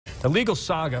The legal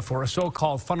saga for a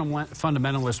so-called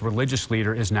fundamentalist religious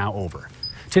leader is now over.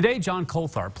 Today, John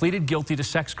Coulthard pleaded guilty to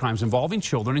sex crimes involving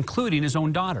children, including his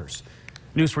own daughters.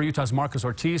 News for Utah's Marcos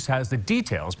Ortiz has the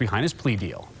details behind his plea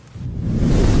deal.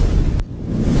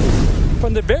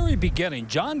 From the very beginning,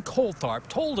 John Coulthard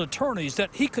told attorneys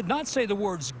that he could not say the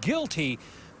words guilty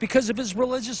because of his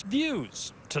religious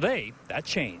views. Today, that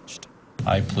changed.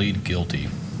 I plead guilty.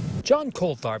 John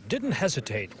Coulthard didn't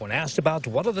hesitate when asked about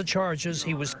what are the charges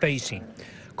he was facing.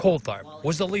 Coulthard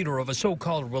was the leader of a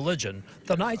so-called religion,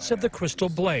 the Knights of the Crystal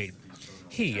Blade.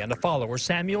 He and a follower,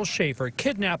 Samuel Schaefer,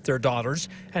 kidnapped their daughters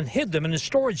and hid them in a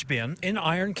storage bin in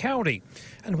Iron County.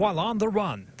 And while on the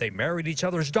run, they married each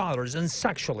other's daughters and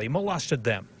sexually molested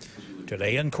them.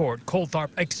 Today in court, Coulthard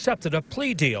accepted a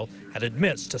plea deal and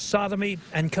admits to sodomy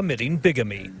and committing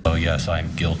bigamy. Oh yes,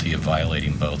 I'm guilty of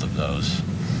violating both of those.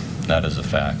 That is a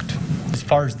fact. As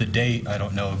far as the date, I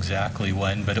don't know exactly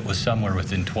when, but it was somewhere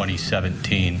within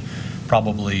 2017.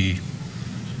 Probably,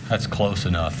 that's close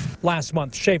enough. Last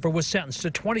month, Schaefer was sentenced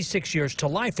to 26 years to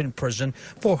life in prison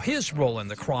for his role in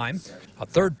the crime. A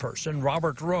third person,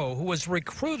 Robert Rowe, who was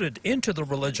recruited into the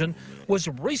religion, was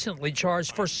recently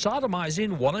charged for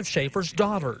sodomizing one of Schaefer's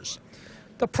daughters.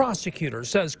 The prosecutor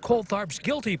says Coulthard's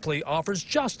guilty plea offers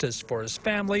justice for his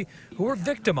family who were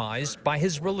victimized by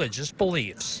his religious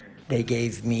beliefs. They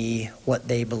gave me what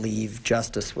they believe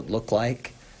justice would look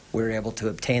like. We were able to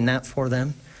obtain that for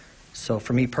them. So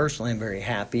for me personally, I'm very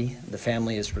happy. The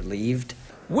family is relieved.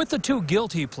 With the two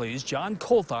guilty pleas, John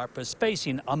Coulthard is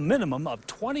facing a minimum of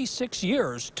 26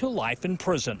 years to life in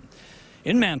prison.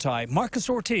 In Manti, Marcos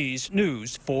Ortiz,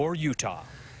 News 4 Utah.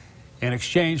 In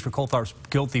exchange for Coulthard's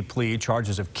guilty plea,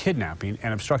 charges of kidnapping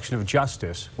and obstruction of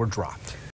justice were dropped.